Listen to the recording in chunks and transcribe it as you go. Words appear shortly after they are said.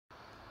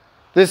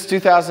This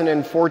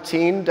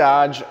 2014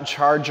 Dodge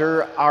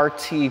Charger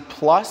RT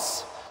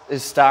Plus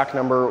is stock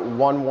number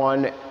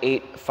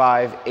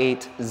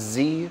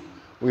 11858Z.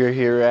 We are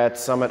here at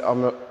Summit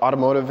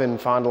Automotive in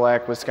Fond du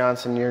Lac,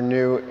 Wisconsin, your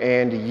new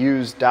and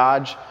used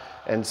Dodge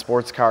and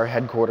sports car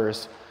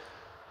headquarters.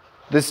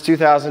 This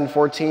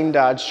 2014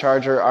 Dodge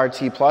Charger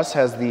RT Plus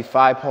has the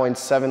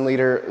 5.7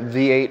 liter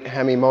V8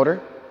 Hemi motor,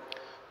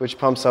 which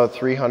pumps out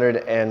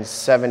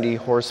 370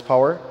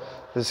 horsepower.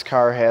 This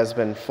car has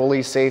been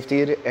fully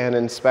safetied and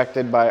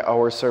inspected by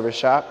our service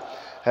shop,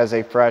 has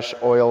a fresh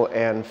oil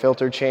and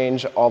filter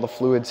change. All the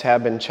fluids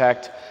have been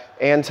checked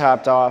and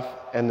topped off,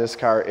 and this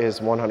car is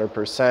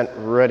 100%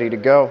 ready to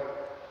go.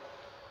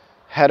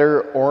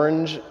 Header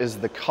orange is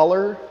the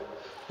color.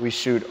 We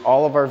shoot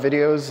all of our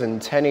videos in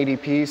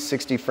 1080p,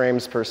 60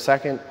 frames per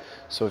second.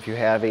 So if you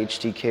have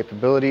HD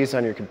capabilities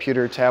on your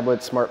computer,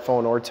 tablet,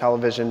 smartphone, or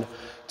television,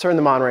 turn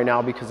them on right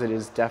now, because it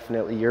is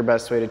definitely your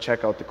best way to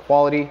check out the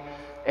quality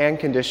and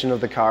condition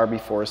of the car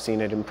before seeing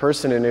it in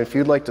person. And if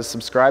you'd like to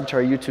subscribe to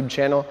our YouTube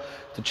channel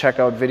to check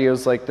out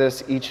videos like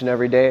this each and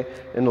every day,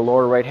 in the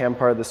lower right hand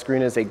part of the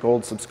screen is a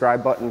gold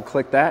subscribe button.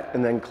 Click that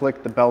and then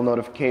click the bell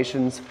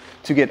notifications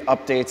to get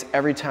updates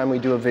every time we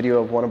do a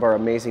video of one of our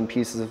amazing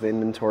pieces of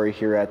inventory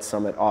here at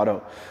Summit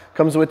Auto.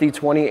 Comes with the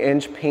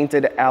 20-inch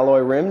painted alloy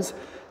rims,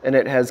 and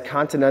it has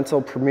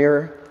Continental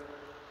Premier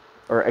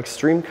or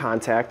Extreme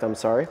Contact,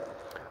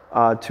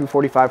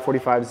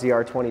 245/45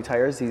 ZR20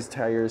 tires. These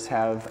tires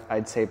have,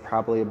 I'd say,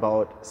 probably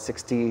about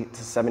 60 to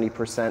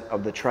 70%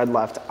 of the tread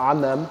left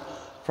on them.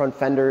 Front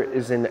fender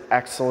is in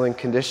excellent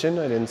condition.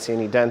 I didn't see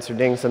any dents or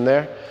dings in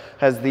there.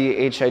 Has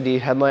the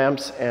HID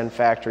headlamps and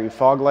factory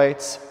fog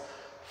lights.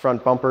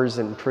 Front bumper's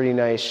in pretty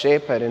nice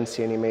shape. I didn't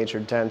see any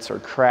major dents or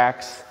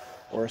cracks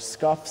or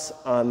scuffs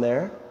on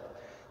there.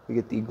 We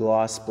get the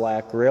gloss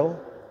black grille.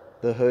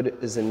 The hood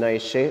is in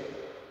nice shape.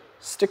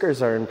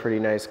 Stickers are in pretty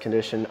nice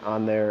condition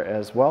on there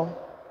as well.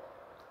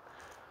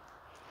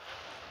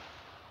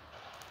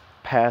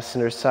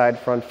 Passenger side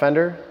front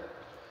fender,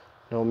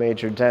 no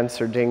major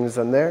dents or dings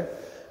on there.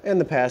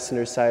 And the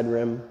passenger side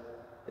rim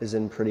is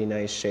in pretty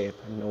nice shape,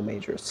 no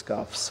major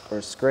scuffs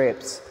or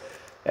scrapes.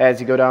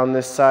 As you go down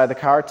this side of the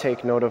car,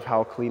 take note of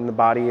how clean the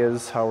body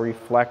is, how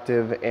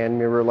reflective and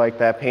mirror-like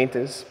that paint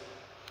is.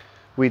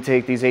 We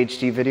take these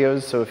HD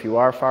videos, so if you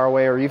are far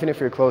away, or even if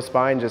you're close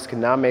by and just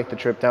cannot make the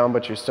trip down,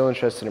 but you're still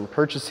interested in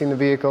purchasing the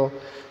vehicle,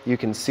 you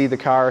can see the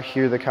car,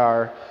 hear the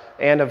car,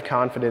 and have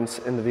confidence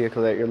in the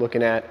vehicle that you're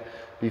looking at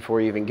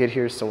before you even get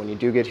here. So when you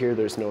do get here,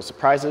 there's no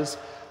surprises,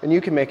 and you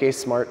can make a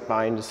smart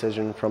buying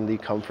decision from the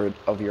comfort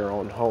of your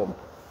own home.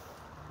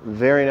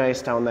 Very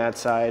nice down that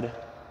side.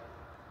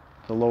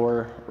 The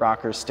lower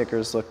rocker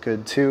stickers look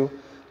good too.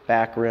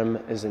 Back rim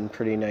is in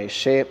pretty nice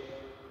shape.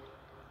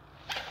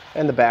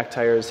 And the back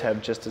tires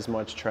have just as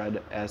much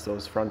tread as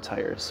those front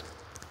tires.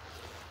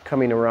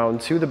 Coming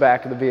around to the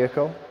back of the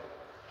vehicle,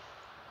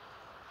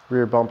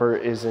 rear bumper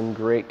is in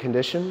great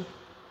condition.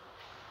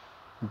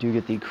 You do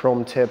get the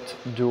chrome-tipped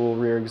dual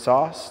rear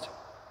exhaust.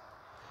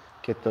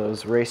 Get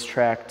those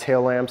Racetrack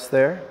tail lamps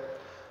there.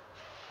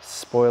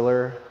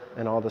 Spoiler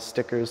and all the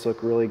stickers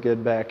look really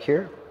good back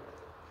here.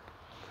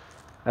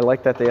 I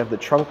like that they have the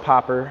trunk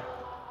popper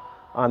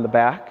on the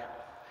back.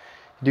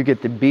 You do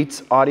get the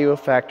Beats audio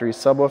factory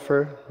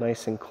subwoofer,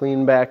 nice and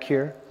clean back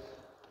here.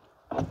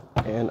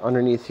 And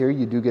underneath here,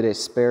 you do get a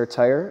spare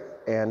tire,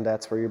 and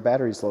that's where your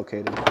battery's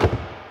located.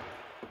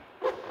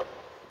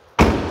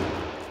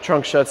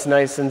 Trunk shuts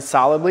nice and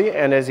solidly,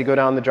 and as you go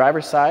down the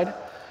driver's side,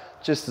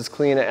 just as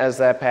clean as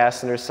that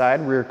passenger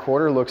side. Rear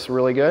quarter looks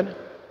really good.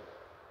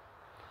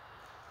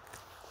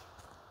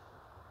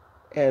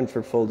 And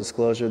for full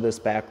disclosure, this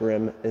back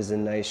rim is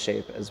in nice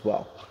shape as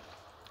well.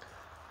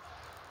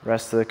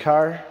 Rest of the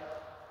car,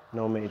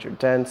 no major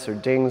dents or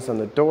dings on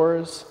the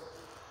doors.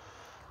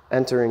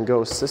 Enter and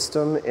go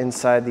system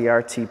inside the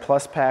RT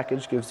Plus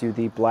package gives you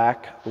the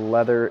black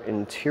leather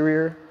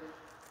interior.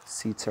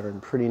 Seats are in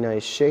pretty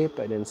nice shape.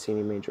 I didn't see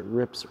any major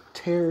rips or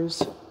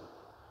tears.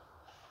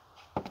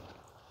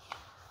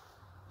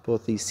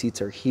 Both these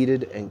seats are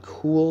heated and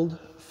cooled.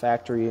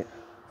 Factory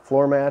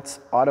floor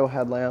mats, auto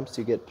headlamps.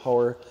 You get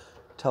power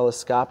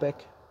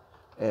telescopic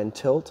and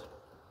tilt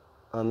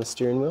on the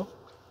steering wheel.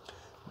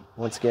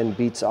 Once again,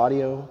 Beats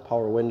audio,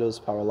 power windows,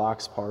 power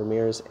locks, power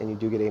mirrors, and you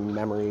do get a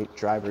memory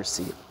driver's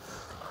seat.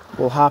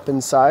 We'll hop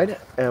inside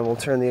and we'll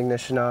turn the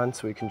ignition on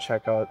so we can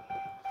check out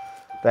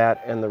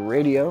that and the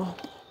radio.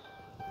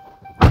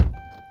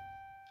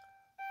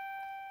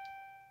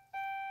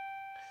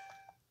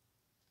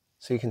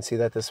 So you can see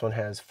that this one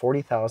has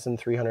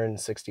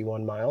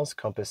 40,361 miles,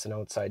 compass and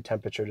outside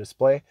temperature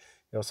display.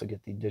 You also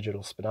get the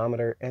digital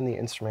speedometer, and the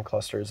instrument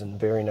cluster is in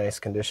very nice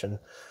condition.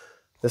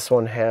 This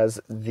one has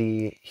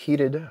the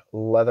heated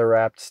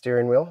leather-wrapped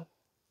steering wheel,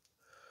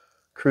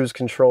 cruise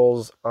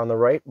controls on the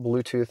right,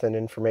 Bluetooth and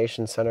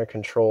information center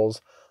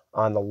controls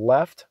on the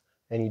left,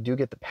 and you do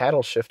get the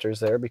paddle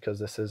shifters there because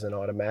this is an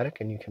automatic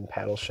and you can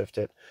paddle shift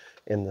it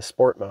in the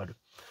sport mode.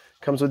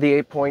 Comes with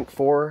the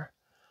 8.4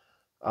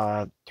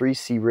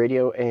 3C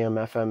radio, AM,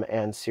 FM,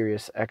 and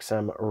Sirius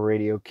XM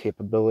radio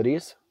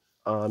capabilities.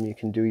 You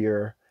can do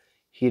your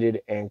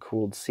heated and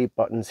cooled seat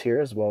buttons here,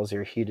 as well as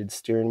your heated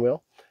steering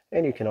wheel.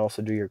 And you can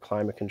also do your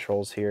climate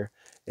controls here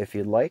if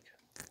you'd like.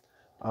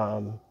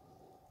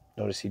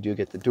 Notice you do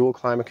get the dual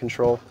climate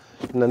control.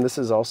 And then this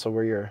is also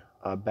where your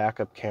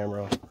backup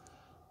camera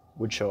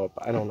would show up.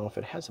 I don't know if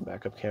it has a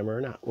backup camera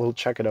or not. We'll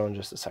check it out in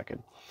just a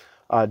second.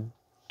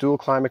 Dual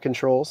climate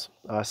controls,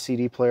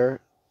 CD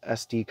player,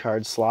 SD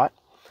card slot,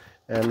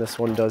 and this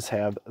one does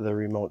have the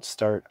remote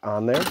start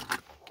on there.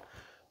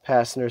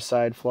 Passenger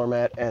side floor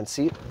mat and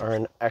seat are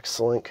in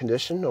excellent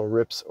condition, no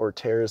rips or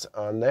tears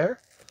on there.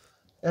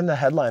 And the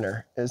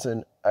headliner is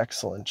in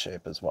excellent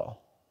shape as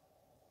well.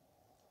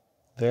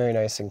 Very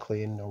nice and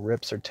clean, no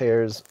rips or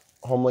tears.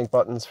 Homelink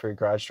buttons for your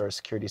garage door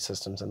security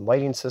systems and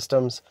lighting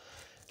systems.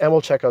 And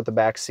we'll check out the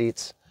back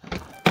seats,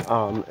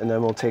 and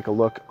then we'll take a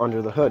look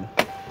under the hood.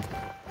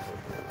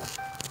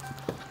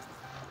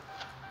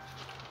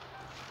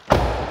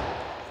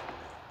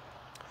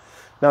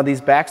 Now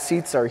these back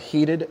seats are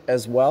heated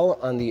as well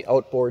on the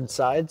outboard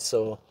side,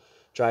 so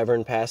driver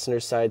and passenger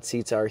side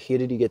seats are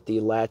heated. You get the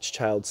Latch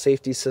child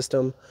safety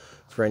system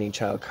for any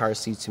child car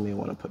seats you may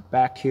want to put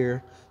back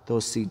here.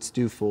 Those seats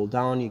do fold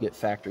down. You get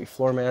factory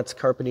floor mats,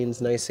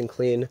 carpeting's nice and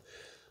clean.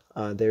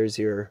 There's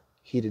your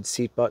heated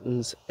seat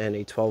buttons and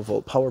a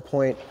 12-volt power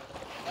point.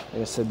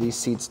 Like I said, these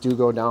seats do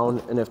go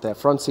down, and if that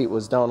front seat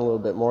was down a little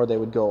bit more, they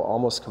would go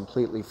almost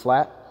completely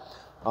flat.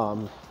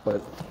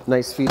 But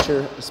nice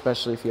feature,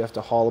 especially if you have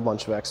to haul a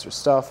bunch of extra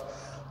stuff.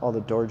 All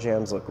the door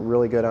jambs look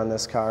really good on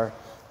this car.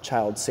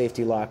 Child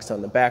safety locks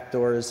on the back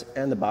doors,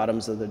 and the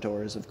bottoms of the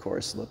doors, of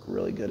course, look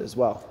really good as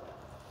well.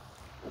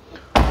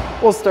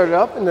 We'll start it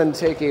up and then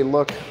take a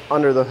look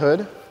under the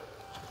hood.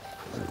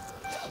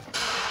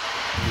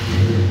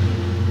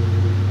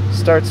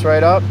 Starts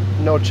right up,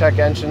 no check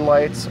engine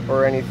lights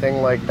or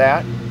anything like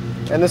that.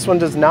 And this one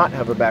does not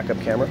have a backup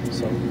camera,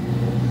 so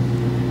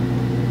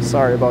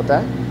sorry about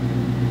that.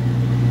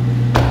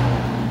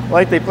 I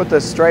like they put the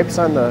stripes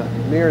on the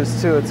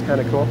mirrors too, it's kind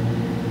of cool.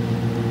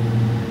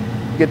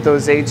 Get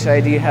those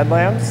HID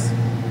headlamps.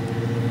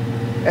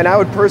 And I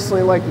would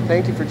personally like to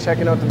thank you for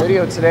checking out the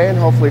video today, and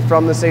hopefully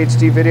from this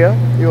HD video,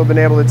 you'll have been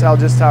able to tell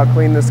just how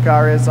clean this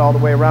car is all the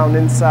way around,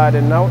 inside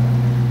and out.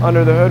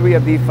 Under the hood, we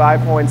have the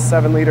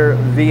 5.7 liter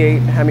V8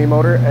 Hemi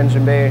motor,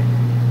 engine bay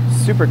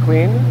super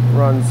clean,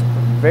 runs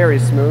very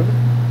smooth.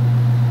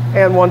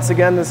 And once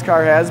again, this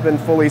car has been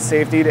fully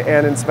safetied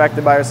and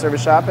inspected by our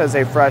service shop, as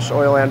a fresh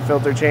oil and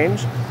filter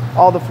change.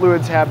 All the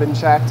fluids have been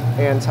checked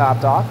and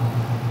topped off.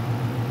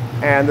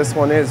 And this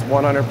one is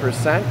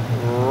 100%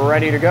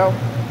 ready to go.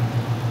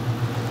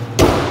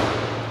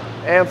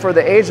 And for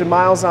the age and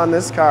miles on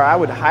this car, I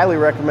would highly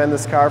recommend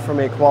this car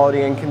from a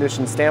quality and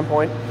condition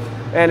standpoint.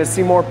 And to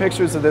see more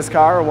pictures of this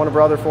car or one of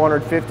our other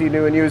 450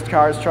 new and used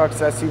cars,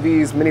 trucks,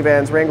 SUVs,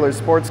 minivans, Wranglers,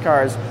 sports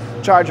cars,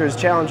 Chargers,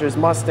 Challengers,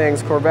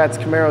 Mustangs, Corvettes,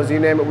 Camaros, you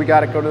name it, we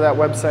got it. Go to that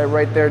website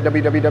right there,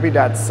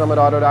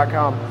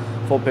 www.summitauto.com.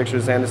 Full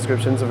pictures and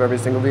descriptions of every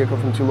single vehicle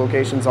from 2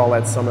 locations, all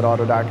at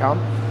summitauto.com.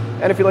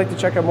 And if you'd like to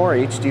check out more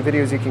HD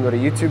videos, you can go to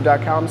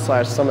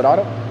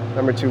youtube.com/summitauto.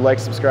 Remember to like,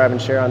 subscribe,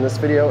 and share on this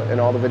video and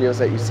all the videos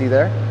that you see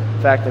there.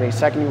 In fact, in a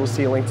second, you will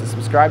see a link to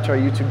subscribe to our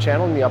YouTube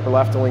channel in the upper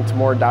left, a link to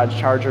more Dodge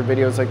Charger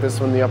videos like this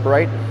one in the upper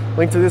right,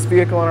 link to this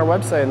vehicle on our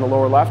website in the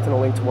lower left, and a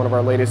link to one of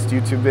our latest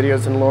YouTube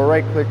videos in the lower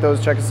right. Click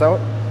those, check us out.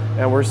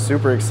 And we're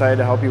super excited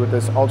to help you with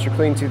this ultra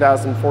clean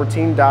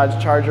 2014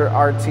 Dodge Charger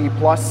RT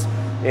Plus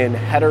in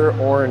header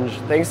orange.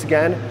 Thanks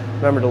again.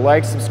 Remember to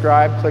like,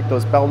 subscribe, click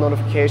those bell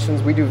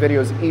notifications. We do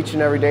videos each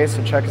and every day,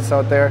 so check us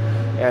out there.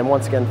 And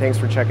once again, thanks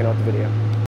for checking out the video.